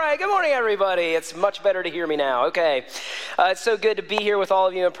right, good morning, everybody. It's much better to hear me now. Okay, it's so good to be here with all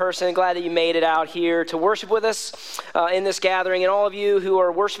of you in person. Glad that you made it out here to worship with us in this gathering. And all of you who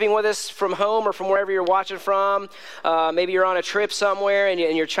are worshiping with us from home or from wherever you're watching from, maybe you're on a trip somewhere and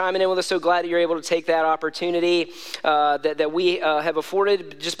you're chiming in with us. So glad that you're able to take that opportunity that we have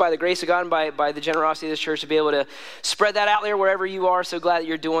afforded just by the grace of God and by the generosity of this church to be able to spread that out there wherever you are. So glad that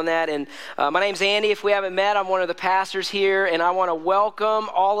you're doing that. And my name's Andy. If we haven't met, I'm one of the pastors here, and I want to welcome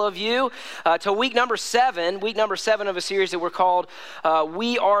all of you to week number seven of a series that we're called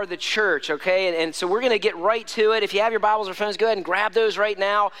We Are the Church, okay? And so we're going to get right to it. If you have your Bibles or phones, go ahead and grab those right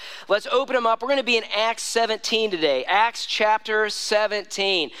now. Let's open them up. We're going to be in Acts 17 today, Acts chapter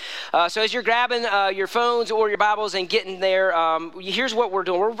 17. So as you're grabbing your phones or your Bibles and getting there, here's what we're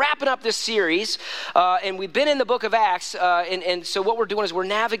doing. We're wrapping up this series, and we've been in the book of Acts, and so what we're doing is we're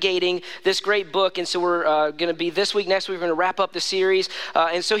navigating this great book, and so we're going to be this week, next week, we're going to wrap up the series.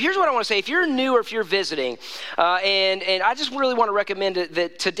 And so here's what I want to say. If you're new or if you're visiting, and I just really want to recommend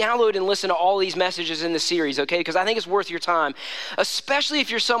that to download and listen to all these messages in the series, okay? Because I think it's worth your time, especially if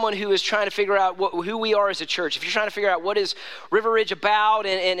you're someone who is trying to figure out who we are as a church. If you're trying to figure out what is River Ridge about,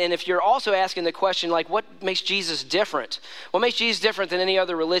 and if you're also asking the question, like, what makes Jesus different? What makes Jesus different than any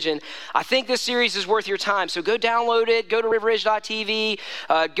other religion? I think this series is worth your time. So go download it, go to riverridge.tv,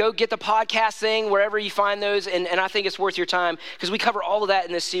 go get the podcast thing, wherever you find those, and I think it's worth your time because we cover all of that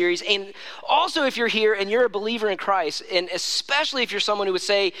in this series. And also, if you're here and you're a believer in Christ, and especially if you're someone who would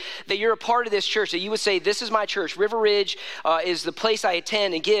say that you're a part of this church, that you would say, this is my church, River Ridge is the place I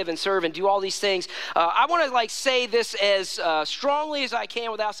attend and give and serve and do all these things. I want to say this as strongly as I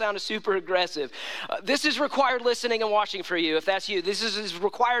can without sounding super aggressive. This is required listening and watching for you, if that's you. This is as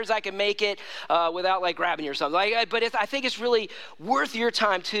required as I can make it without like grabbing you or something. But I think it's really worth your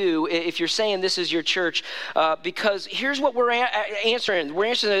time too if you're saying this is your church, because here's what we're answering. We're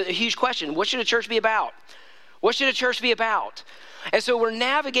answering a huge question. What should a church be about? What should a church be about? And so we're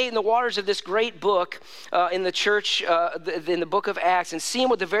navigating the waters of this great book in the church, in the book of Acts, and seeing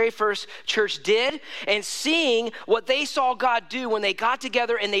what the very first church did and seeing what they saw God do when they got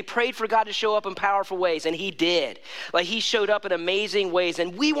together and they prayed for God to show up in powerful ways. And he did. Like, he showed up in amazing ways.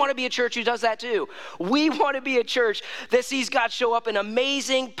 And we want to be a church who does that too. We want to be a church that sees God show up in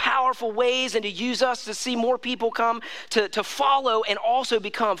amazing, powerful ways and to use us to see more people come to follow and also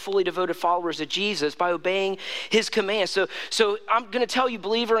become fully devoted followers of Jesus by obeying his commands. So I'm going to tell you,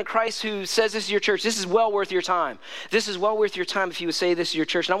 believer in Christ who says this is your church, this is well worth your time. This is well worth your time if you would say this is your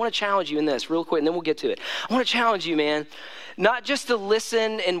church. And I want to challenge you in this real quick, and then we'll get to it. I want to challenge you, man, not just to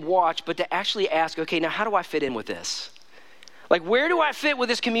listen and watch, but to actually ask, okay, now how do I fit in with this? Like, where do I fit with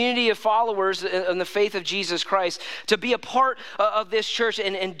this community of followers in the faith of Jesus Christ to be a part of this church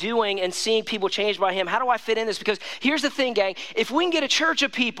and doing and seeing people changed by him? How do I fit in this? Because here's the thing, gang. If we can get a church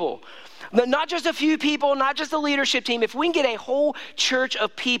of people, not just a few people, not just a leadership team, if we can get a whole church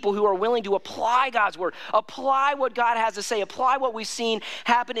of people who are willing to apply God's word, apply what God has to say, apply what we've seen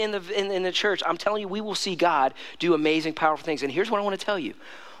happen in the church, I'm telling you, we will see God do amazing, powerful things. And here's what I want to tell you.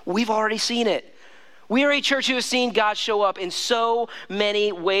 We've already seen it. We are a church who has seen God show up in so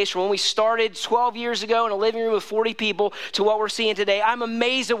many ways. From when we started 12 years ago in a living room with 40 people to what we're seeing today, I'm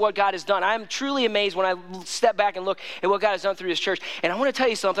amazed at what God has done. I'm truly amazed when I step back and look at what God has done through his church. And I want to tell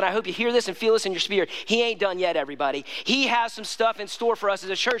you something. I hope you hear this and feel this in your spirit. He ain't done yet, everybody. He has some stuff in store for us as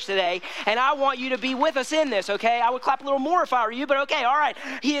a church today, and I want you to be with us in this, okay? I would clap a little more if I were you, but okay, all right.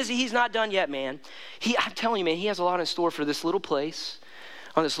 He's not done yet, man. I'm telling you, man, he has a lot in store for this little place,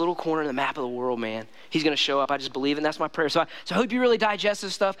 on this little corner in the map of the world, man. He's going to show up. I just believe it, and that's my prayer. So I hope you really digest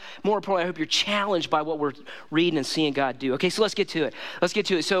this stuff. More importantly, I hope you're challenged by what we're reading and seeing God do. Okay, so let's get to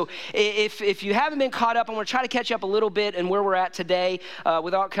it. So if you haven't been caught up, I'm going to try to catch up a little bit and where we're at today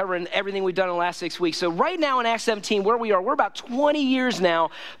without covering everything we've done in the last 6 weeks. So right now in Acts 17, where we are, we're about 20 years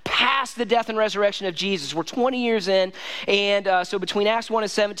now past the death and resurrection of Jesus. We're 20 years in, and so between Acts 1 and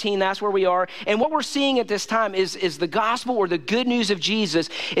 17, that's where we are. And what we're seeing at this time is the gospel or the good news of Jesus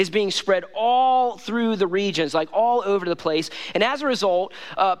is being spread all through the regions, like all over the place. And as a result,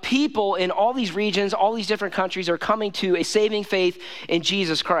 people in all these regions, all these different countries are coming to a saving faith in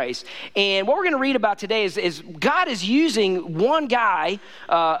Jesus Christ. And what we're going to read about today is God is using one guy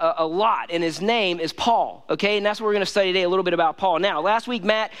a lot, and his name is Paul, okay? And that's what we're going to study today, a little bit about Paul. Now, last week,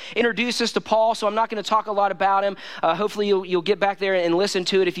 Matt introduced us to Paul, so I'm not going to talk a lot about him. Hopefully, you'll get back there and listen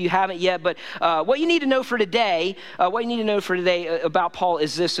to it if you haven't yet. But what you need to know for today, about Paul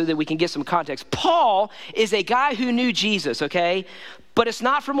is this, so that we can get some context. Paul is a guy who knew Jesus, okay? But it's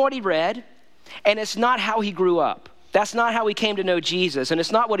not from what he read, and it's not how he grew up. That's not how he came to know Jesus, and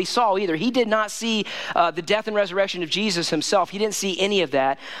it's not what he saw either. He did not see the death and resurrection of Jesus himself. He didn't see any of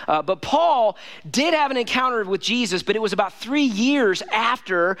that. But Paul did have an encounter with Jesus, but it was about 3 years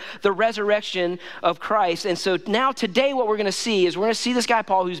after the resurrection of Christ. And so now today what we're going to see is we're going to see this guy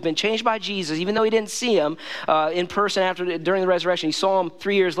Paul who's been changed by Jesus, even though he didn't see him in person during the resurrection. He saw him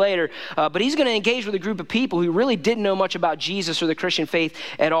 3 years later, but he's going to engage with a group of people who really didn't know much about Jesus or the Christian faith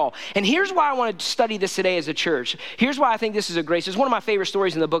at all. And here's why I want to study this today as a church. Here's why I think this is a grace. It's one of my favorite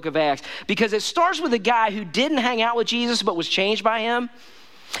stories in the book of Acts because it starts with a guy who didn't hang out with Jesus but was changed by him.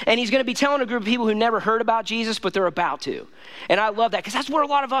 And he's going to be telling a group of people who never heard about Jesus, but they're about to. And I love that because that's where a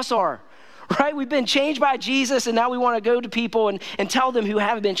lot of us are. Right? We've been changed by Jesus, and now we want to go to people and tell them who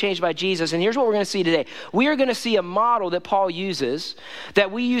haven't been changed by Jesus. And here's what we're going to see today. We are going to see a model that Paul uses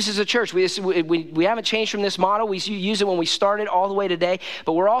that we use as a church. We haven't changed from this model. We use it when we started all the way today,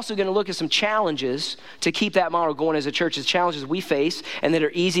 but we're also going to look at some challenges to keep that model going as a church. It's challenges we face and that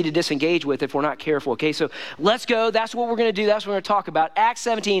are easy to disengage with if we're not careful. Okay, so let's go. That's what we're going to do. That's what we're going to talk about. Acts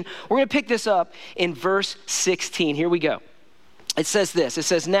 17, we're going to pick this up in verse 16. Here we go. It says this, it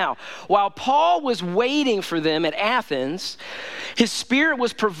says, now, while Paul was waiting for them at Athens, his spirit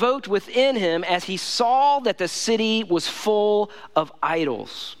was provoked within him as he saw that the city was full of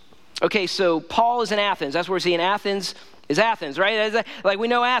idols. Okay, so Paul is in Athens. That's where we're seeing Athens is Athens, right? Like we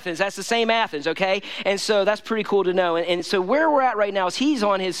know Athens, that's the same Athens, okay? And so that's pretty cool to know. And so where we're at right now is he's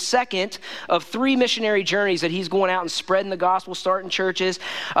on his second of 3 missionary journeys that he's going out and spreading the gospel, starting churches.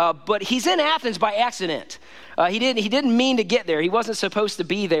 But he's in Athens by accident. He didn't mean to get there. He wasn't supposed to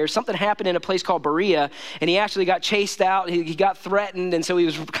be there. Something happened in a place called Berea, and he actually got chased out. He got threatened, and so he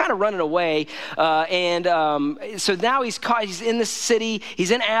was kind of running away. So now he's caught. He's in the city.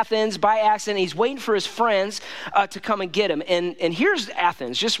 He's in Athens by accident. He's waiting for his friends to come and get him. And here's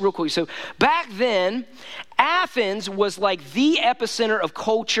Athens, just real quick. So back then, Athens was like the epicenter of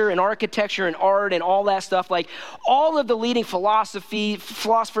culture and architecture and art and all that stuff. Like all of the leading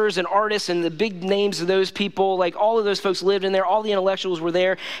philosophers and artists and the big names of those people, like all of those folks lived in there. All the intellectuals were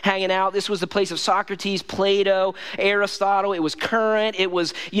there hanging out. This was the place of Socrates, Plato, Aristotle. It was current. It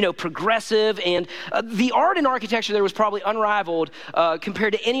was, progressive. And the art and architecture there was probably unrivaled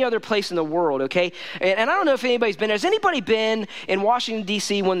compared to any other place in the world, okay? And I don't know if anybody's been there. Has anybody been in Washington,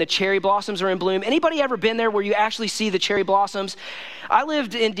 D.C. when the cherry blossoms are in bloom? Anybody ever been there where you actually see the cherry blossoms? I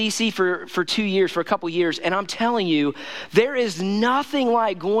lived in D.C. for 2 years, for a couple years, and I'm telling you, there is nothing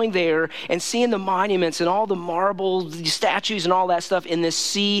like going there and seeing the monuments and all the marble statues and all that stuff in this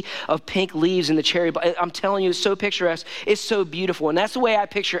sea of pink leaves and the cherry. I'm telling you, it's so picturesque. It's so beautiful, and that's the way I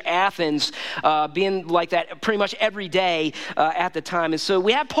picture Athens being like that pretty much every day at the time. And so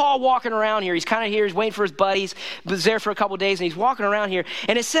we have Paul walking around here. He's kind of here. He's waiting for his buddies. He was there for a couple days, and he's walking around here.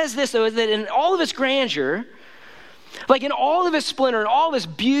 And it says this, though, that in all of its grandeur, like in all of its splendor and all of its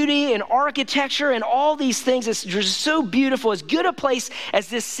beauty and architecture and all these things, it's just so beautiful. As good a place as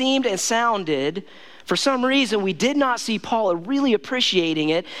this seemed and sounded, for some reason we did not see Paul really appreciating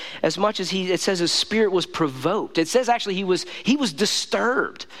it as much as it says his spirit was provoked. It says actually he was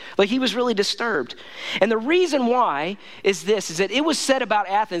disturbed. Like he was really disturbed. And the reason why is that it was said about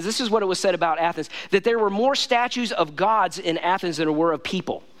Athens, this is what it was said about Athens, that there were more statues of gods in Athens than there were of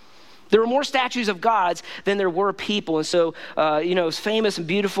people. There were more statues of gods than there were people. And so, it was famous and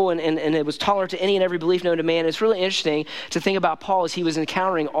beautiful and it was tolerant to any and every belief known to man. It's really interesting to think about Paul as he was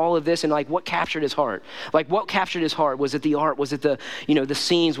encountering all of this and like what captured his heart. Like what captured his heart? Was it the art? Was it the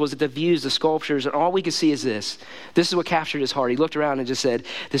scenes? Was it the views, the sculptures? And all we could see is this. This is what captured his heart. He looked around and just said,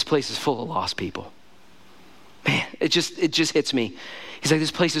 this place is full of lost people. Man, it just hits me. He's like, this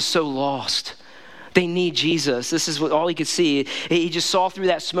place is so lost. They need Jesus. This is what all he could see. He just saw through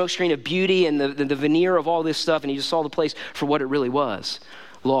that smoke screen of beauty and the veneer of all this stuff, and he just saw the place for what it really was,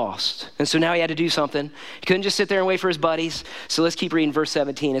 lost. And so now he had to do something. He couldn't just sit there and wait for his buddies. So let's keep reading verse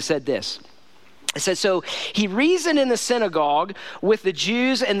 17. It said this. It said, so he reasoned in the synagogue with the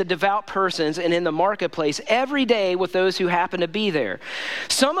Jews and the devout persons and in the marketplace every day with those who happened to be there.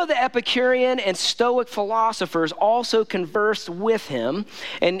 Some of the Epicurean and Stoic philosophers also conversed with him.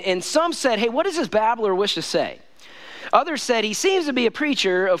 And some said, hey, what does this babbler wish to say? Others said, he seems to be a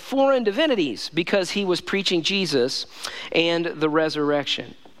preacher of foreign divinities because he was preaching Jesus and the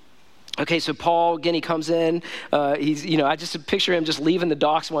resurrection. Okay, so Paul, again, he comes in. I just picture him just leaving the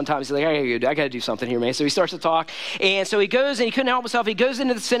docks one time. He's like, I got to do something here, man. So he starts to talk. And so he goes and he couldn't help himself. He goes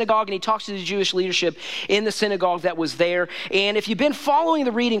into the synagogue and he talks to the Jewish leadership in the synagogue that was there. And if you've been following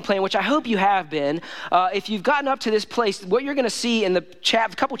the reading plan, which I hope you have been, if you've gotten up to this place, what you're going to see in the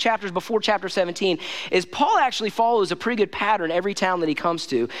couple chapters before chapter 17 is Paul actually follows a pretty good pattern every town that he comes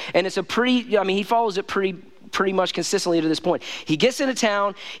to. And it's he follows it pretty pretty much consistently to this point. He gets into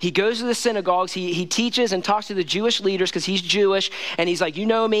town, he goes to the synagogues, he teaches and talks to the Jewish leaders because he's Jewish, and he's like, you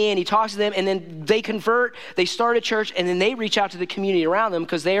know me, and he talks to them, and then they convert, they start a church, and then they reach out to the community around them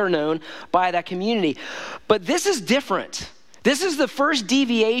because they are known by that community. But this is different. This is the first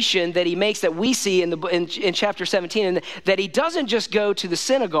deviation that he makes that we see in chapter 17, and that he doesn't just go to the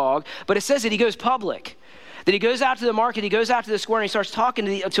synagogue, but it says that he goes public. That he goes out to the market, he goes out to the square, and he starts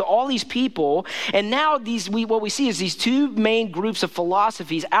talking to all these people. And now what we see is these two main groups of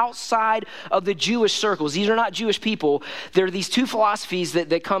philosophies outside of the Jewish circles. These are not Jewish people. There are these two philosophies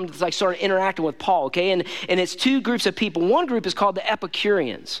that come to like start interacting with Paul, okay? And it's two groups of people. One group is called the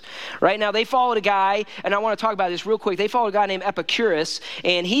Epicureans, right? Now they followed a guy, and I want to talk about this real quick. They followed a guy named Epicurus,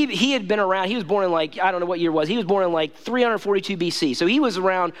 and he had been around. He was born in like, I don't know what year it was. He was born in like 342 BC. So he was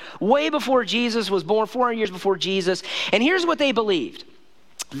around way before Jesus was born, 400 years before Jesus. And here's what they believed.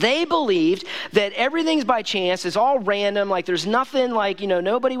 They believed that everything's by chance, it's all random, like there's nothing like,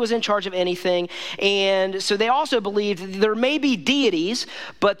 nobody was in charge of anything. And so they also believed there may be deities,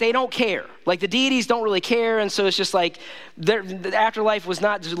 but they don't care. Like the deities don't really care, and so it's just like the afterlife was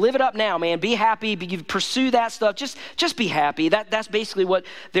not, just live it up now, man, be happy, pursue that stuff, just be happy. That's basically what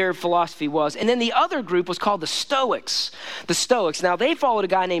their philosophy was. And then the other group was called the Stoics. The Stoics, now they followed a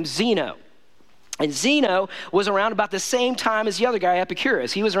guy named Zeno. And Zeno was around about the same time as the other guy,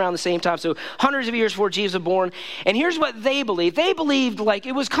 Epicurus. He was around the same time, so hundreds of years before Jesus was born. And here's what they believed. They believed like,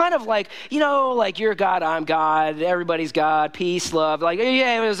 it was kind of like, like you're God, I'm God, everybody's God, peace, love. Like,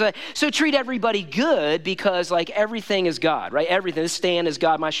 yeah, it was so treat everybody good because like everything is God, right? Everything, this stand is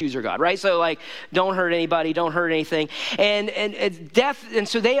God, my shoes are God, right? So like, don't hurt anybody, don't hurt anything. And death, and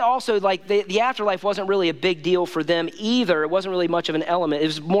so they also like, the afterlife wasn't really a big deal for them either. It wasn't really much of an element. It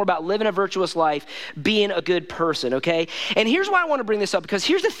was more about living a virtuous life, being a good person, okay? And here's why I want to bring this up, because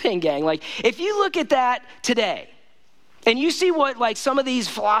here's the thing, gang. Like, if you look at that today, and you see what, like, some of these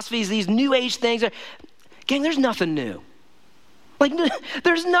philosophies, these new age things are, gang, there's nothing new. Like,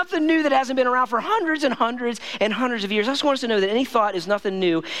 there's nothing new that hasn't been around for hundreds and hundreds and hundreds of years. I just want us to know that any thought is nothing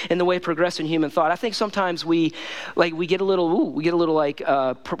new in the way of progressing human thought. I think sometimes we get a little, we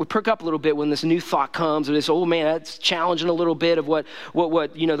perk up a little bit when this new thought comes, or this, oh man, that's challenging a little bit of what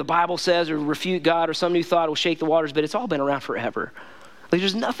the Bible says, or refute God, or some new thought will shake the waters, but it's all been around forever. Like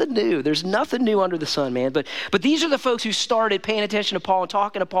there's nothing new. There's nothing new under the sun, man. But these are the folks who started paying attention to Paul and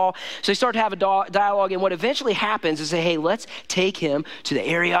talking to Paul. So they start to have a dialogue. And what eventually happens is say, hey, let's take him to the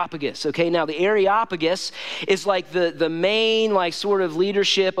Areopagus. Okay, now the Areopagus is like the main like sort of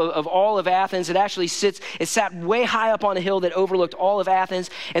leadership of all of Athens. It sat way high up on a hill that overlooked all of Athens.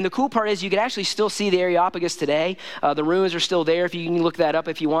 And the cool part is you can actually still see the Areopagus today. The ruins are still there if you can look that up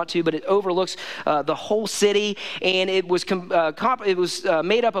if you want to. But it overlooks the whole city. And it was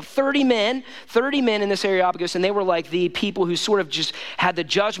made up of 30 men in this Areopagus, and they were like the people who sort of just had the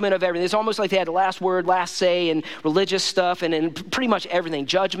judgment of everything. It's almost like they had the last word, last say, and religious stuff, and pretty much everything,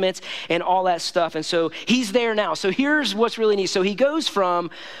 judgments and all that stuff. And so he's there now. So here's what's really neat. So he goes from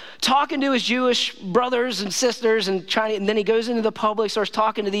talking to his Jewish brothers and sisters and then he goes into the public, starts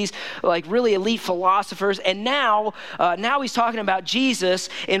talking to these like really elite philosophers, and now he's talking about Jesus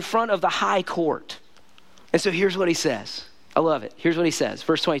in front of the high court. And so here's what he says. I love it. Here's what he says.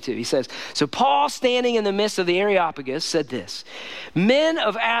 Verse 22, he says, so Paul, standing in the midst of the Areopagus, said this, men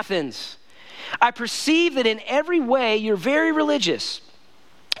of Athens, I perceive that in every way you're very religious.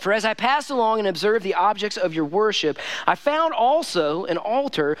 For as I passed along and observed the objects of your worship, I found also an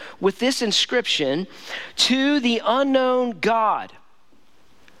altar with this inscription, to the unknown God.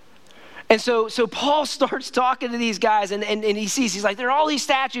 And so Paul starts talking to these guys, and he's like, there are all these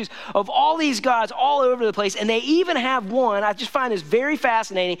statues of all these gods all over the place, and they even have one, I just find this very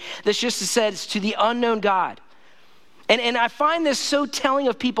fascinating, that's just said it's to the unknown God. And I find this so telling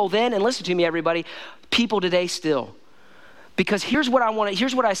of people then, and listen to me everybody, people today still. Because here's what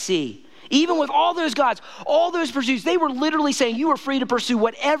I see. Even with all those gods, all those pursuits, they were literally saying you are free to pursue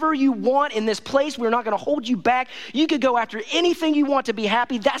whatever you want in this place. We're not going to hold you back. You could go after anything you want to be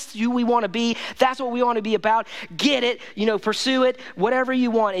happy. That's who we want to be. That's what we want to be about. Get it, pursue it, whatever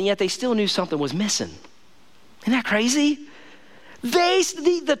you want. And yet they still knew something was missing. Isn't that crazy?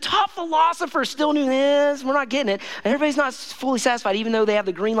 The top philosophers still knew this. We're not getting it. Everybody's not fully satisfied, even though they have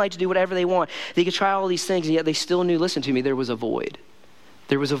the green light to do whatever they want. They could try all these things, and yet they still knew, listen to me, there was a void.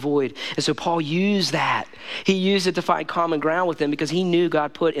 There was a void. And so Paul used that. He used it to find common ground with them because he knew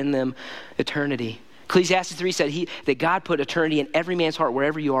God put in them eternity. Ecclesiastes 3 said that God put eternity in every man's heart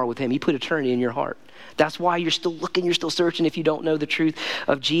wherever you are with him. He put eternity in your heart. That's why you're still looking, you're still searching if you don't know the truth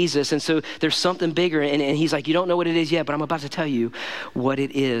of Jesus. And so there's something bigger. And he's like, you don't know what it is yet, but I'm about to tell you what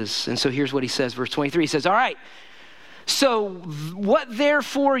it is. And so here's what he says, verse 23. He says, all right, so what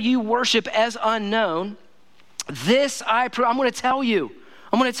therefore you worship as unknown, this I'm going to tell you.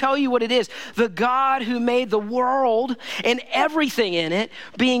 I'm going to tell you what it is. The God who made the world and everything in it,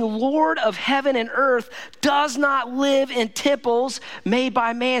 being Lord of heaven and earth, does not live in temples made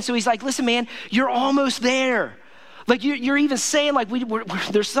by man. So he's like, listen, man, you're almost there. Like you're even saying like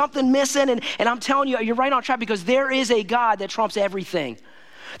there's something missing. And I'm telling you, you're right on track because there is a God that trumps everything.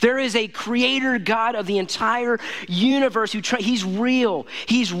 There is a creator God of the entire universe he's real.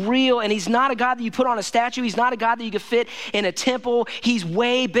 He's real, and he's not a God that you put on a statue. He's not a God that you could fit in a temple. He's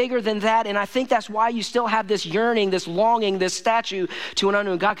way bigger than that, and I think that's why you still have this yearning, this longing, this statue to an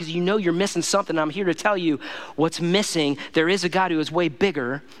unknown God, because you know you're missing something. I'm here to tell you what's missing. There is a God who is way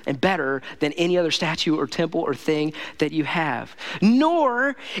bigger and better than any other statue or temple or thing that you have.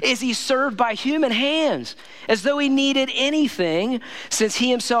 Nor is he served by human hands as though he needed anything, since he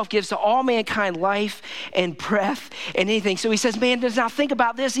himself gives to all mankind life and breath and anything. So he says, man, now think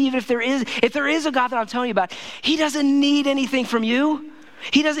about this. Even if there is a God that I'm telling you about, he doesn't need anything from you.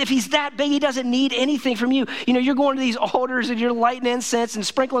 If he's that big, he doesn't need anything from you. You know, you're going to these altars and you're lighting incense and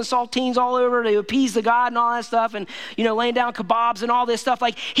sprinkling saltines all over to appease the God and all that stuff, and, you know, laying down kebabs and all this stuff.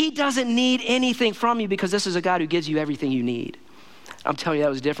 Like, he doesn't need anything from you because this is a God who gives you everything you need. I'm telling you, that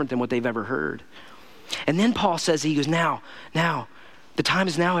was different than what they've ever heard. And then Paul says, he goes, now, the time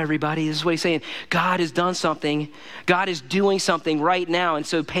is now, everybody. This is what he's saying. God has done something. God is doing something right now. And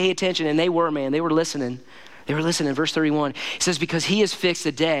so pay attention. And they were listening. They were listening. Verse 31, it says, because he has fixed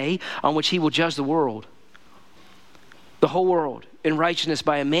a day on which he will judge the world, the whole world, in righteousness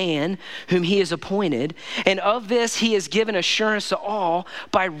by a man whom he has appointed. And of this he has given assurance to all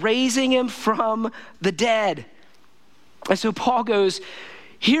by raising him from the dead. And so Paul goes,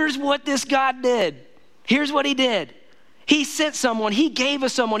 here's what this God did. Here's what he did. He sent someone, he gave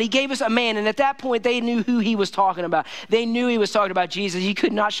us a man. And at that point, they knew who he was talking about. They knew he was talking about Jesus. He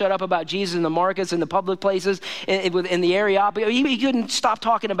could not shut up about Jesus in the markets, in the public places, in the area. He couldn't stop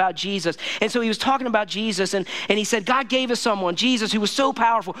talking about Jesus. And so he was talking about Jesus. And he said, God gave us someone, Jesus, who was so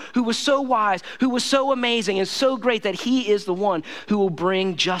powerful, who was so wise, who was so amazing and so great that he is the one who will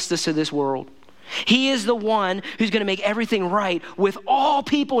bring justice to this world. He is the one who's going to make everything right with all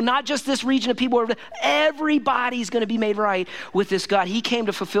people, not just this region of people. Everybody's going to be made right with this God. He came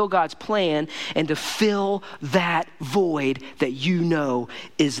to fulfill God's plan and to fill that void that you know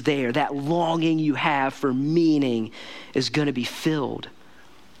is there. That longing you have for meaning is going to be filled.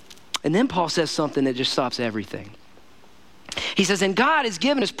 And then Paul says something that just stops everything. He says, and God has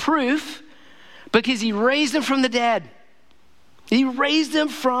given us proof because he raised him from the dead. He raised him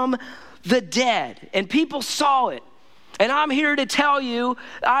from the dead, and people saw it. And I'm here to tell you,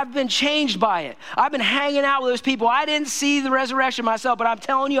 I've been changed by it. I've been hanging out with those people. I didn't see the resurrection myself, but I'm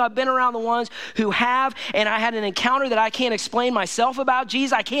telling you, I've been around the ones who have, and I had an encounter that I can't explain myself about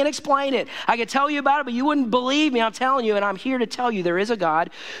Jesus. I can't explain it. I could tell you about it, but you wouldn't believe me. I'm telling you, and I'm here to tell you, there is a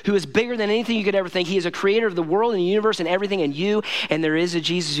God who is bigger than anything you could ever think. He is a creator of the world and the universe and everything in you, and there is a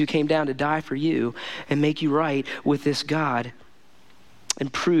Jesus who came down to die for you and make you right with this God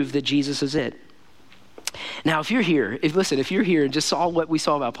and prove that Jesus is it. Now, if you're here, if you're here and just saw what we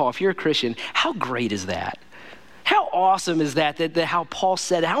saw about Paul, if you're a Christian, how great is that? How awesome is that how Paul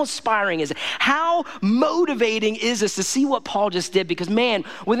said it? How inspiring is it? How motivating is this to see what Paul just did? Because, man,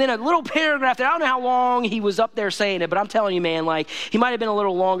 within a little paragraph there, I don't know how long he was up there saying it, but I'm telling you, man, like, he might have been a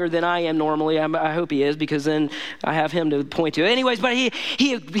little longer than I am normally. I hope he is, because then I have him to point to. Anyways, but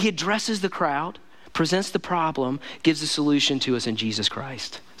he addresses the crowd, presents the problem, gives the solution to us in Jesus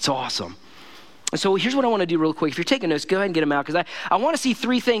Christ. It's awesome. And so here's what I want to do real quick. If you're taking notes, go ahead and get them out, because I want to see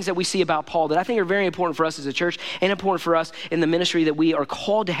three things that we see about Paul that I think are very important for us as a church and important for us in the ministry that we are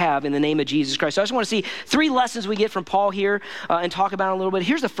called to have in the name of Jesus Christ. So I just want to see three lessons we get from Paul here and talk about it a little bit.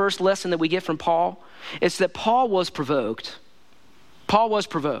 Here's the first lesson that we get from Paul. It's that Paul was provoked. Paul was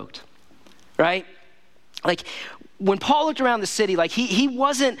provoked, right? Like, when Paul looked around the city, like he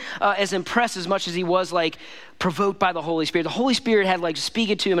wasn't as impressed as much as he was like provoked by the Holy Spirit. The Holy Spirit had like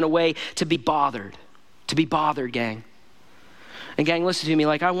speaking to him in a way to be bothered, gang. And gang, listen to me.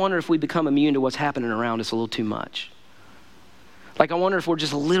 Like, I wonder if we become immune to what's happening around us a little too much. Like, I wonder if we're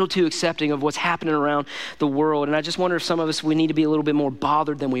just a little too accepting of what's happening around the world. And I just wonder if some of us, we need to be a little bit more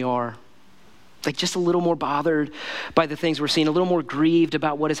bothered than we are. Like, just a little more bothered by the things we're seeing, a little more grieved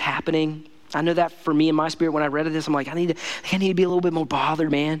about what is happening. I know that for me in my spirit, when I read this, I'm like, I need to be a little bit more bothered,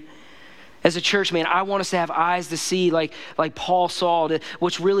 man. As a church, man, I want us to have eyes to see like Paul saw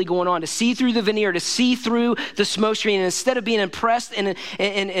what's really going on, to see through the veneer, to see through the smoke screen. And instead of being impressed and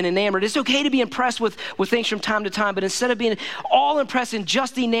enamored, it's okay to be impressed with things from time to time, but instead of being all impressed and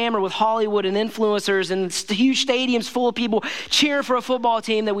just enamored with Hollywood and influencers and huge stadiums full of people cheering for a football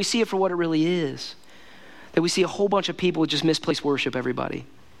team, that we see it for what it really is. That we see a whole bunch of people just misplaced worship, everybody.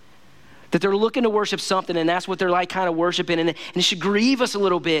 That they're looking to worship something, and that's what they're like kind of worshiping, and it should grieve us a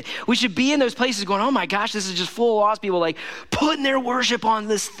little bit. We should be in those places going, oh my gosh, this is just full of lost people, like putting their worship on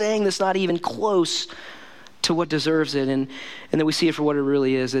this thing that's not even close to what deserves it, and that we see it for what it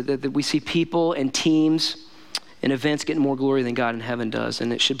really is, that we see people and teams and events getting more glory than God in heaven does,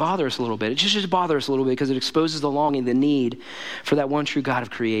 and it should bother us a little bit. It just should bother us a little bit because it exposes the longing, the need for that one true God of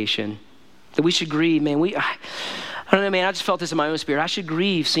creation. That we should grieve, man. I don't know, man, I just felt this in my own spirit. I should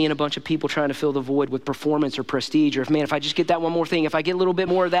grieve seeing a bunch of people trying to fill the void with performance or prestige, or if I just get that one more thing, if I get a little bit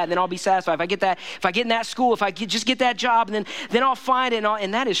more of that, then I'll be satisfied. If I get in that school, if I just get that job, and then I'll find it.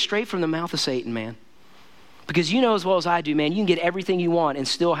 And that is straight from the mouth of Satan, man. Because you know as well as I do, man, you can get everything you want and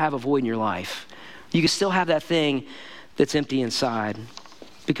still have a void in your life. You can still have that thing that's empty inside.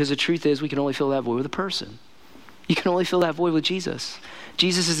 Because the truth is, we can only fill that void with a person. You can only fill that void with Jesus.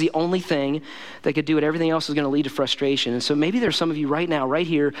 Jesus is the only thing that could do it. Everything else is going to lead to frustration. And so maybe there's some of you right now, right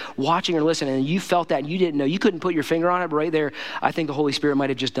here, watching or listening, and you felt that and you didn't know. You couldn't put your finger on it, but right there, I think the Holy Spirit might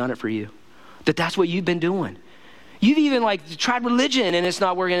have just done it for you. That's what you've been doing. You've even tried religion and it's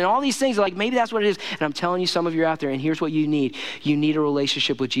not working, and all these things, maybe that's what it is. And I'm telling you, some of you are out there, and here's what you need. You need a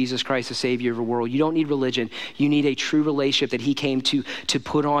relationship with Jesus Christ, the Savior of the world. You don't need religion. You need a true relationship that he came to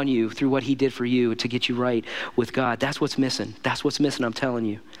put on you through what he did for you to get you right with God. That's what's missing. That's what's missing, I'm telling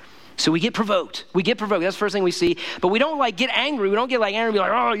you. So we get provoked. That's the first thing we see. But we don't get angry. We don't get angry and be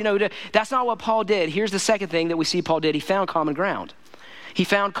like, oh, that's not what Paul did. Here's the second thing that we see Paul did. He found common ground. He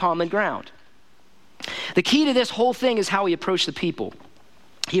found common ground. The key to this whole thing is how he approached the people.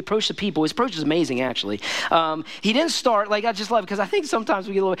 He approached the people. His approach is amazing, actually. He didn't start, I just love it, because I think sometimes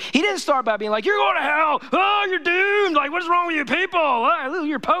we get a little, he didn't start by being like, you're going to hell. Oh, you're doomed. What is wrong with you people? Oh,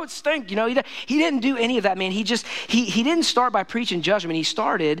 your poets stink. He didn't do any of that, man. He didn't start by preaching judgment. He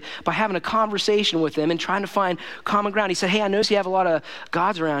started by having a conversation with them and trying to find common ground. He said, hey, I notice you have a lot of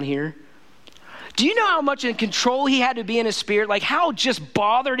gods around here. Do you know how much in control he had to be in his spirit? How just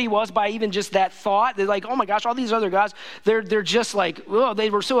bothered he was by even just that thought? They're oh my gosh, all these other gods, they're just they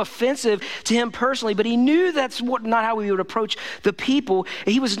were so offensive to him personally. But he knew that's not how he would approach the people.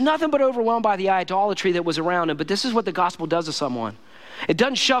 He was nothing but overwhelmed by the idolatry that was around him. But this is what the gospel does to someone. It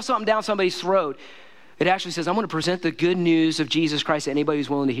doesn't shove something down somebody's throat. It actually says, I'm going to present the good news of Jesus Christ to anybody who's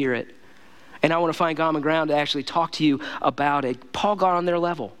willing to hear it. And I want to find common ground to actually talk to you about it. Paul got on their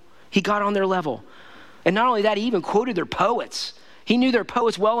level. He got on their level. And not only that, he even quoted their poets. He knew their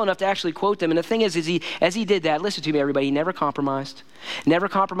poets well enough to actually quote them. And the thing is as he did that, listen to me, everybody, he never compromised. Never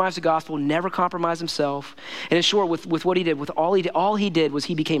compromised the gospel, never compromised himself. And in short, with what he did, all he did was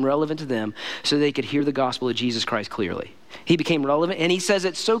he became relevant to them so they could hear the gospel of Jesus Christ clearly. He became relevant, and he says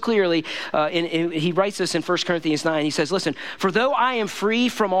it so clearly. He writes this in 1 Corinthians 9. He says, listen, for though I am free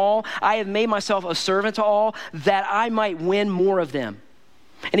from all, I have made myself a servant to all, that I might win more of them.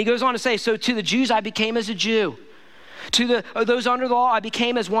 And he goes on to say, so to the Jews, I became as a Jew. To those under the law, I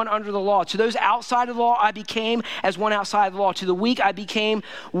became as one under the law. To those outside of the law, I became as one outside of the law. To the weak, I became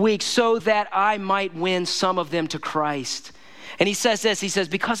weak so that I might win some of them to Christ. And he says this, he says,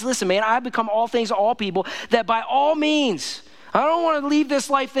 because listen, man, I become all things to all people, that by all means, I don't want to leave this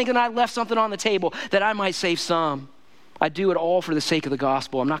life thinking I left something on the table, that I might save some. I do it all for the sake of the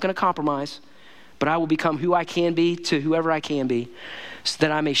gospel. I'm not going to compromise, but I will become who I can be to whoever I can be, so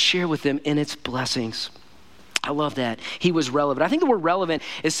that I may share with them in its blessings. I love that. He was relevant. I think the word relevant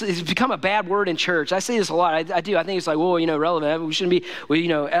is become a bad word in church. I say this a lot. I do. I think it's relevant. We shouldn't be,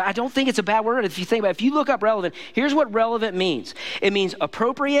 I don't think it's a bad word. If you think about it, if you look up relevant, here's what relevant means. It means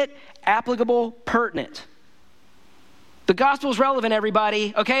appropriate, applicable, pertinent. The gospel is relevant,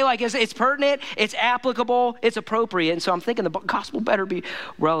 everybody, okay? It's pertinent, it's applicable, it's appropriate. And so I'm thinking the gospel better be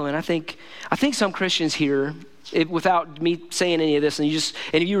relevant. I think some Christians here, without me saying any of this, and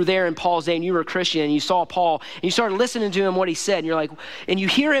if you were there in Paul's day and you were a Christian and you saw Paul and you started listening to him, what he said, and you're like, and you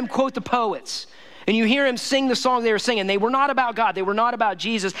hear him quote the poets, and you hear him sing the song they were singing. They were not about God. They were not about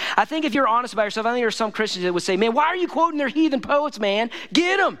Jesus. I think if you're honest about yourself, I think there are some Christians that would say, man, why are you quoting their heathen poets, man?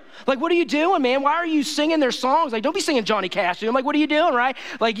 Get them. What are you doing, man? Why are you singing their songs? Don't be singing Johnny Cash to them. What are you doing, right?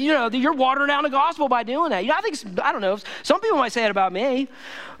 You're watering down the gospel by doing that. I don't know. Some people might say that about me.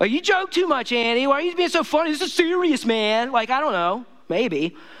 You joke too much, Andy. Why are you being so funny? This is serious, man. I don't know.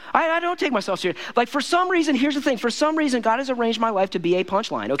 maybe. I don't take myself seriously. Like for some reason, here's the thing. For some reason, God has arranged my life to be a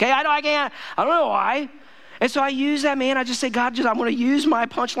punchline, okay? I don't know why. And so I use that, man. I just say, God, I'm going to use my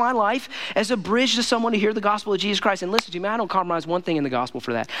punchline life as a bridge to someone to hear the gospel of Jesus Christ. And listen to me, I don't compromise one thing in the gospel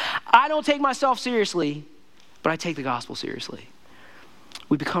for that. I don't take myself seriously, but I take the gospel seriously.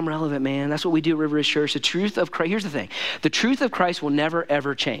 We become relevant, man. That's what we do at River Ridge Church. The truth of Christ, here's the thing. The truth of Christ will never,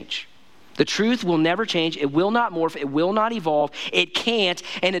 ever change. The truth will never change. It will not morph. It will not evolve. It can't,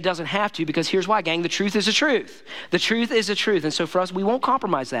 and it doesn't have to, because here's why, gang. The truth is the truth. The truth is the truth. And so for us, we won't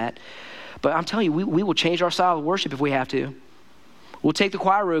compromise that. But I'm telling you, we will change our style of worship if we have to. We'll take the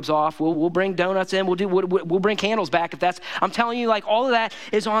choir robes off. We'll bring donuts in. We'll bring candles back if that's. I'm telling you, like all of that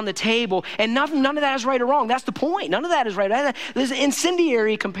is on the table, and none of that is right or wrong. That's the point. None of that is right. This is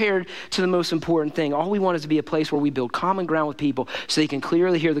incendiary compared to the most important thing. All we want is to be a place where we build common ground with people, so they can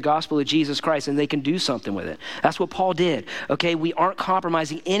clearly hear the gospel of Jesus Christ and they can do something with it. That's what Paul did. Okay, we aren't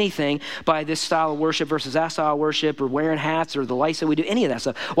compromising anything by this style of worship versus that style of worship, or wearing hats, or the lights that we do. Any of that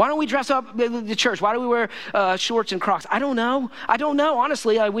stuff. Why don't we dress up the church? Why do we wear shorts and Crocs? I don't know. No,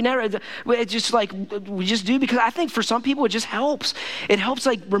 honestly, it's just like, we just do because I think for some people it just helps. It helps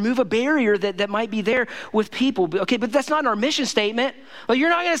like remove a barrier that might be there with people. Okay, but that's not in our mission statement. Like, you're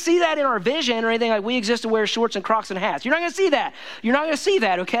not going to see that in our vision or anything, like we exist to wear shorts and Crocs and hats. You're not going to see that. You're not going to see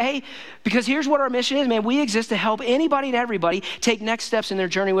that, okay? Because here's what our mission is, man. We exist to help anybody and everybody take next steps in their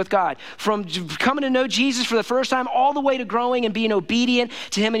journey with God. From coming to know Jesus for the first time all the way to growing and being obedient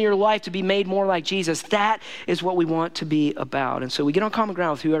to him in your life to be made more like Jesus. That is what we want to be about. And so we get on common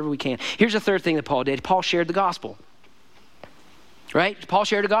ground with whoever we can. Here's the third thing that Paul did. Paul shared the gospel. Right? Paul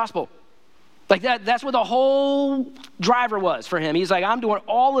shared the gospel. Like that's what the whole driver was for him. He's like, I'm doing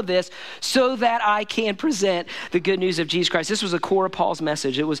all of this so that I can present the good news of Jesus Christ. This was the core of Paul's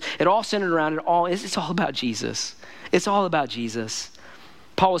message. It all centered around it's all about Jesus. It's all about Jesus.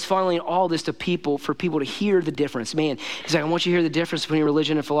 Paul was funneling all this to people for people to hear the difference. Man, he's like, I want you to hear the difference between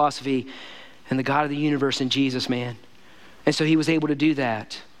religion and philosophy and the God of the universe and Jesus, man. And so he was able to do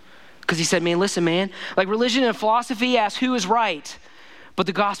that. Because he said, man, listen, man, like religion and philosophy asks who is right, but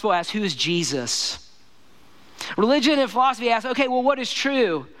the gospel asks who is Jesus. Religion and philosophy asks, okay, well, what is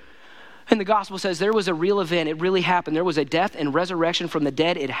true? And the gospel says there was a real event. It really happened. There was a death and resurrection from the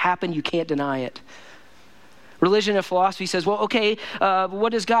dead. It happened. You can't deny it. Religion and philosophy says, well, okay,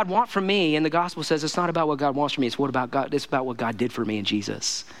 what does God want from me? And the gospel says it's not about what God wants from me. It's about what God did for me in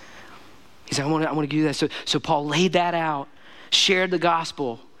Jesus. He said, I want to do that. So Paul laid that out, shared the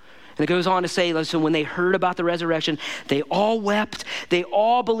gospel. And it goes on to say, listen, when they heard about the resurrection, they all wept. They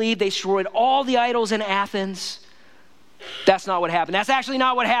all believed. They destroyed all the idols in Athens. That's not what happened. That's actually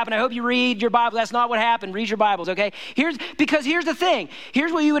not what happened. I hope you read your Bible. That's not what happened. Read your Bibles, okay? Because here's the thing.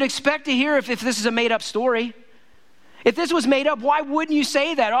 Here's what you would expect to hear if this is a made-up story. If this was made up, why wouldn't you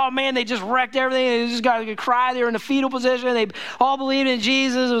say that? Oh, man, they just wrecked everything. They just got to cry. They were in a fetal position. They all believed in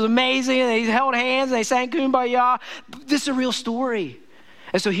Jesus. It was amazing. And they held hands and they sang Kumbaya. This is a real story.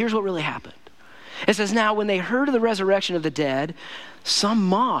 And so here's what really happened. It says, now when they heard of the resurrection of the dead, some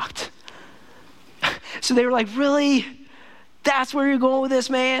mocked. So they were like, really? That's where you're going with this,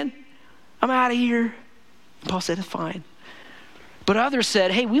 man? I'm out of here. And Paul said, it's fine. But others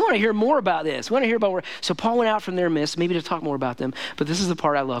said, hey, we want to hear more about this. We want to hear about more. So Paul went out from their midst, maybe to talk more about them. But this is the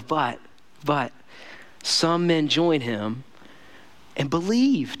part I love. But some men joined him and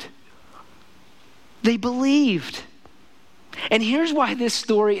believed. They believed. And here's why this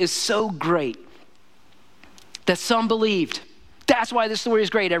story is so great. That some believed. That's why this story is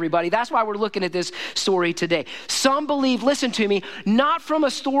great, everybody. That's why we're looking at this story today. Some believe, listen to me, not from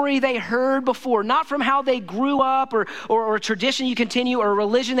a story they heard before, not from how they grew up or a tradition you continue or a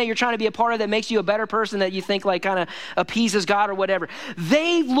religion that you're trying to be a part of that makes you a better person that you think like kind of appeases God or whatever.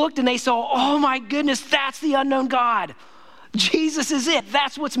 They looked and they saw, oh my goodness, that's the unknown God. Jesus is it.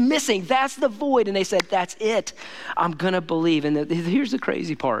 That's what's missing. That's the void. And they said, that's it. I'm going to believe. And here's the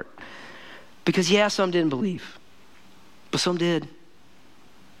crazy part. Because yeah, some didn't believe. But some did.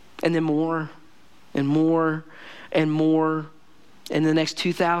 And then more and more and more. In the next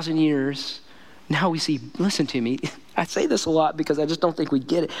 2,000 years, now we see, listen to me, I say this a lot because I just don't think we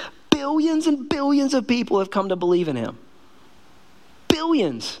get it. Billions and billions of people have come to believe in him.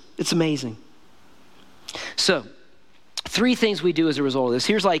 Billions. It's amazing. So, 3 things we do as a result of this.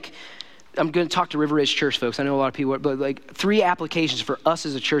 Here's I'm going to talk to River Ridge Church folks. I know a lot of people, but 3 applications for us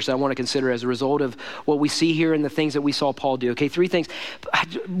as a church that I want to consider as a result of what we see here and the things that we saw Paul do. Okay, 3 things.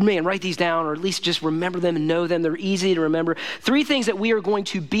 Man, write these down or at least just remember them and know them. They're easy to remember. 3 things that we are going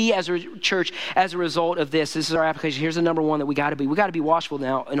to be as a church as a result of this. This is our application. Here's the number 1 that we got to be. We got to be watchful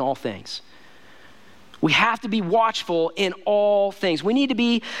now in all things. We have to be watchful in all things. We need to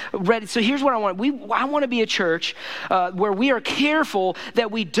be ready. So here's what I want. I want to be a church where we are careful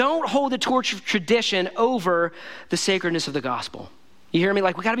that we don't hold the torch of tradition over the sacredness of the gospel. You hear me?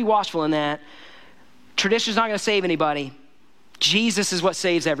 Like, we got to be watchful in that. Tradition's not going to save anybody. Jesus is what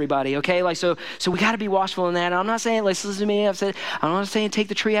saves everybody, okay? Like, so we got to be watchful in that. And I'm not saying, listen to me, I'm not saying take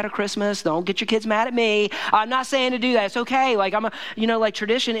the tree out of Christmas. Don't get your kids mad at me. I'm not saying to do that. It's okay. Like,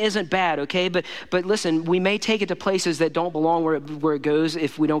 tradition isn't bad, okay? But listen, we may take it to places that don't belong where it goes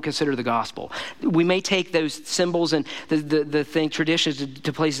if we don't consider the gospel. We may take those symbols and the traditions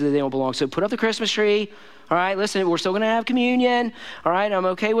to places that they don't belong. So put up the Christmas tree. All right, listen, we're still going to have communion. All right, I'm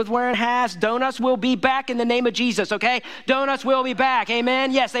okay with wearing hats. Donuts will be back in the name of Jesus, okay? Donuts will be back,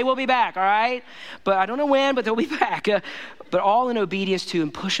 amen? Yes, they will be back, all right? But I don't know when, but they'll be back. But all in obedience to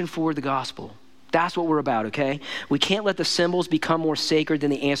and pushing forward the gospel. That's what we're about, okay? We can't let the symbols become more sacred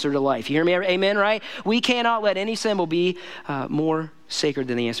than the answer to life. You hear me? Amen, right? We cannot let any symbol be more sacred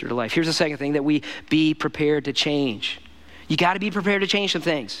than the answer to life. Here's the second thing, that we be prepared to change. You got to be prepared to change some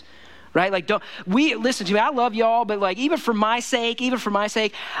things. Right? Like, listen to me, I love y'all, but like, even for my sake, we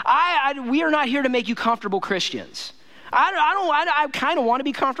are not here to make you comfortable Christians. I kind of want to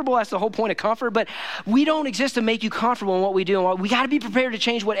be comfortable. That's the whole point of comfort, but we don't exist to make you comfortable in what we do. We got to be prepared to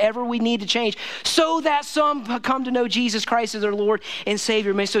change whatever we need to change so that some come to know Jesus Christ as their Lord and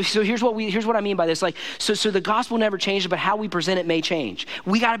Savior. So here's what I mean by this. Like, so the gospel never changes, but how we present it may change.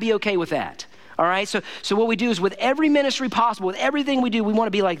 We got to be okay with that. All right, so what we do is with every ministry possible, with everything we do, we want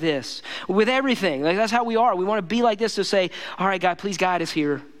to be like this. With everything, like that's how we are. We want to be like this to say, all right, God, please guide us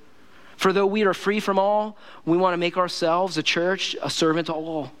here. For though we are free from all, we want to make ourselves, a church, a servant to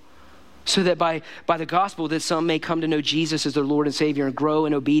all. So that by the gospel that some may come to know Jesus as their Lord and Savior and grow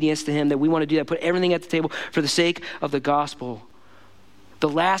in obedience to him, that we want to do that, put everything at the table for the sake of the gospel. The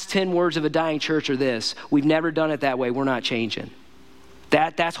last 10 words of a dying church are this: we've never done it that way, we're not changing.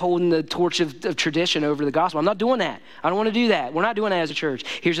 That's holding the torch of tradition over the gospel. I'm not doing that. I don't want to do that. We're not doing that as a church.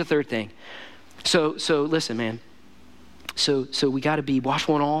 Here's the third thing. So listen, man. So we got to be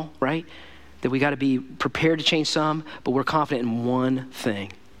watchful in all, right? That we got to be prepared to change some, but we're confident in one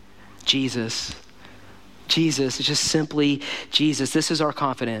thing. Jesus. It's just simply Jesus. This is our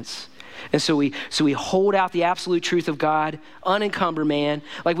confidence. And so we hold out the absolute truth of God, unencumbered, man.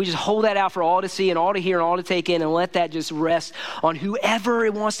 Like, we just hold that out for all to see and all to hear and all to take in, and let that just rest on whoever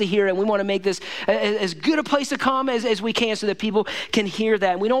it wants to hear. And we want to make this as good a place to come as we can so that people can hear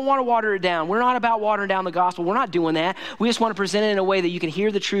that. And we don't want to water it down. We're not about watering down the gospel. We're not doing that. We just want to present it in a way that you can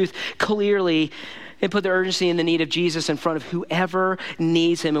hear the truth clearly and put the urgency and the need of Jesus in front of whoever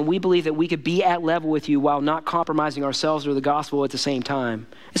needs him. And we believe that we could be at level with you while not compromising ourselves or the gospel at the same time.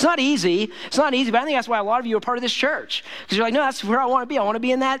 It's not easy, but I think that's why a lot of you are part of this church. Because you're like, no, that's where I want to be. I want to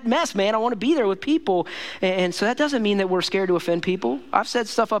be in that mess, man. I want to be there with people. And so that doesn't mean that we're scared to offend people. I've said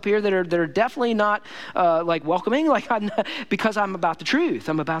stuff up here that are definitely not like welcoming, because I'm about the truth.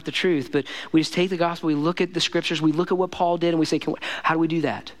 I'm about the truth. But we just take the gospel, we look at the scriptures, we look at what Paul did, and we say, how do we do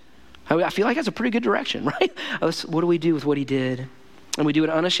that? I feel like that's a pretty good direction, right? What do we do with what he did? And we do it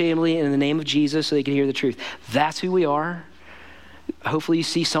unashamedly and in the name of Jesus so they can hear the truth. That's who we are. Hopefully you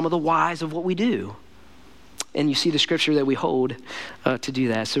see some of the whys of what we do. And you see the scripture that we hold to do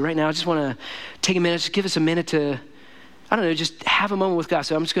that. So right now I just want to take a minute, just give us a minute to, just have a moment with God.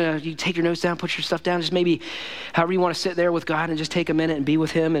 So I'm just going to, you take your notes down, put your stuff down, just maybe however you want to sit there with God and just take a minute and be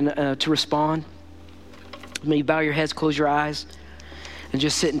with him and to respond. Maybe bow your heads, close your eyes. And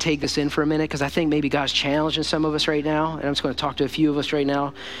just sit and take this in for a minute, because I think maybe God's challenging some of us right now. And I'm just going to talk to a few of us right now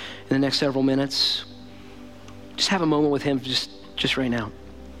in the next several minutes. Just have a moment with him just right now.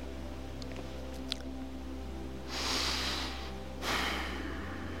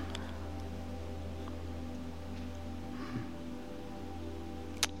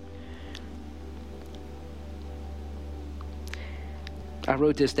 I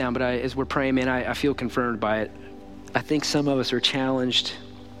wrote this down, but as we're praying, man, I feel confirmed by it. I think some of us are challenged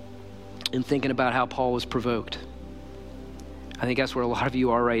in thinking about how Paul was provoked. I think that's where a lot of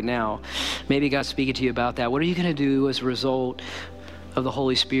you are right now. Maybe God's speaking to you about that. What are you going to do as a result of the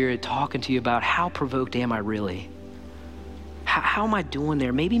Holy Spirit talking to you about how provoked am I really? How am I doing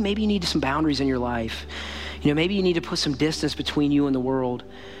there? Maybe you need some boundaries in your life. Maybe you need to put some distance between you and the world.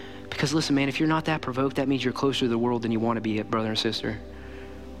 Because listen, man, if you're not that provoked, that means you're closer to the world than you want to be, brother and sister.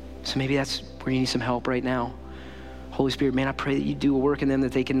 So maybe that's where you need some help right now. Holy Spirit, man, I pray that you do a work in them,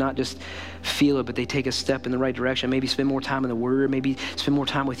 that they can not just feel it, but they take a step in the right direction. Maybe spend more time in the Word, maybe spend more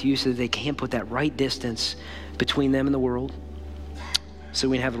time with you so that they can put that right distance between them and the world. So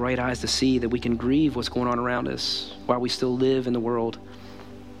we have the right eyes to see that we can grieve what's going on around us while we still live in the world.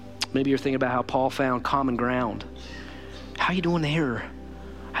 Maybe you're thinking about how Paul found common ground. How you doing there?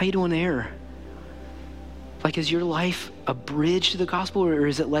 How you doing there? Like, is your life a bridge to the gospel, or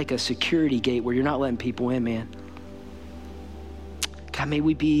is it like a security gate where you're not letting people in, man? God, may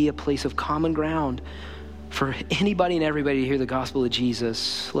we be a place of common ground for anybody and everybody to hear the gospel of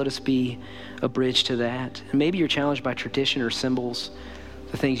Jesus. Let us be a bridge to that. And maybe you're challenged by tradition or symbols,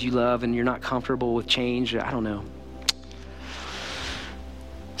 the things you love, and you're not comfortable with change. I don't know.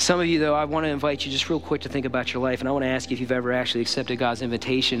 Some of you, though, I want to invite you just real quick to think about your life, and I want to ask you if you've ever actually accepted God's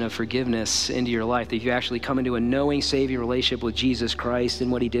invitation of forgiveness into your life, that you actually come into a knowing, saving relationship with Jesus Christ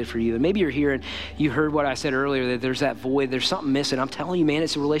and what he did for you. And maybe you're here and you heard what I said earlier, that there's that void, there's something missing. I'm telling you, man,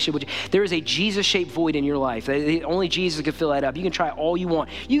 it's a relationship with you. There is a Jesus-shaped void in your life. Only Jesus can fill that up. You can try all you want.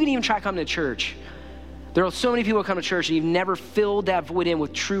 You can even try coming to church. There are so many people who come to church and you've never filled that void in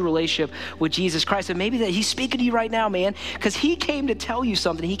with true relationship with Jesus Christ. And maybe that he's speaking to you right now, man, because he came to tell you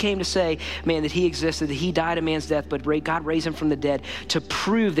something. He came to say, man, that he existed, that he died a man's death, but God raised him from the dead to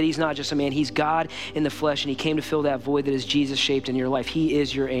prove that he's not just a man. He's God in the flesh, and he came to fill that void that is Jesus-shaped in your life. He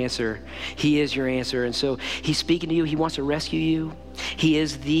is your answer. He is your answer. And so he's speaking to you. He wants to rescue you. He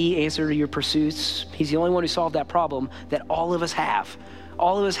is the answer to your pursuits. He's the only one who solved that problem that all of us have.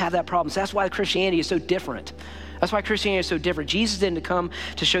 All of us have that problem. So that's why Christianity is so different. That's why Christianity is so different. Jesus didn't come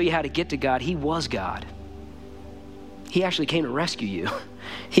to show you how to get to God. He was God. He actually came to rescue you.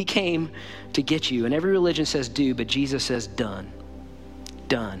 He came to get you. And every religion says do, but Jesus says done.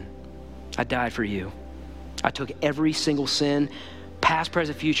 Done. I died for you. I took every single sin, past,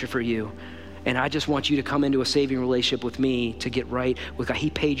 present, future for you. And I just want you to come into a saving relationship with me to get right with God. He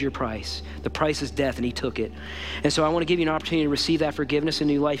paid your price. The price is death, and he took it. And so I want to give you an opportunity to receive that forgiveness and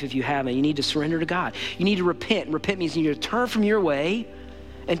new life if you haven't. You need to surrender to God. You need to repent. And repent means you need to turn from your way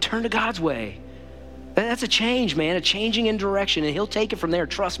and turn to God's way. That's a change, man, a changing in direction, and he'll take it from there,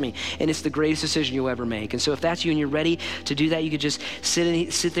 trust me, and it's the greatest decision you'll ever make. And so if that's you and you're ready to do that, you could just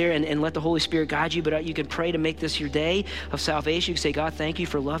sit there and let the Holy Spirit guide you, but you can pray to make this your day of salvation. You can say, God, thank you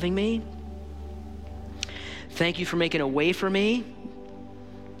for loving me. Thank you for making a way for me.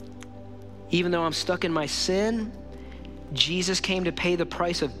 Even though I'm stuck in my sin, Jesus came to pay the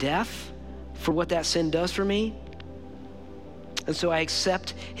price of death for what that sin does for me. And so I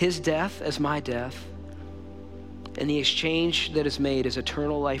accept his death as my death. And the exchange that is made is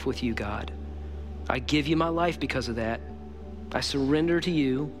eternal life with you, God. I give you my life because of that. I surrender to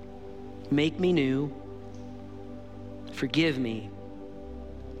you. Make me new. Forgive me.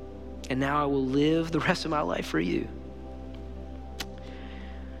 And now I will live the rest of my life for you.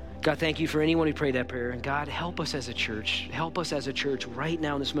 God, thank you for anyone who prayed that prayer. And God, help us as a church. Help us as a church right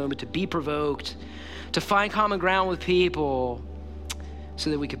now in this moment to be provoked, to find common ground with people so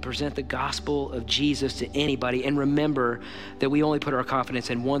that we could present the gospel of Jesus to anybody. And remember that we only put our confidence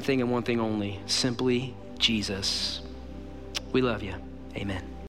in one thing and one thing only, simply Jesus. We love you. Amen.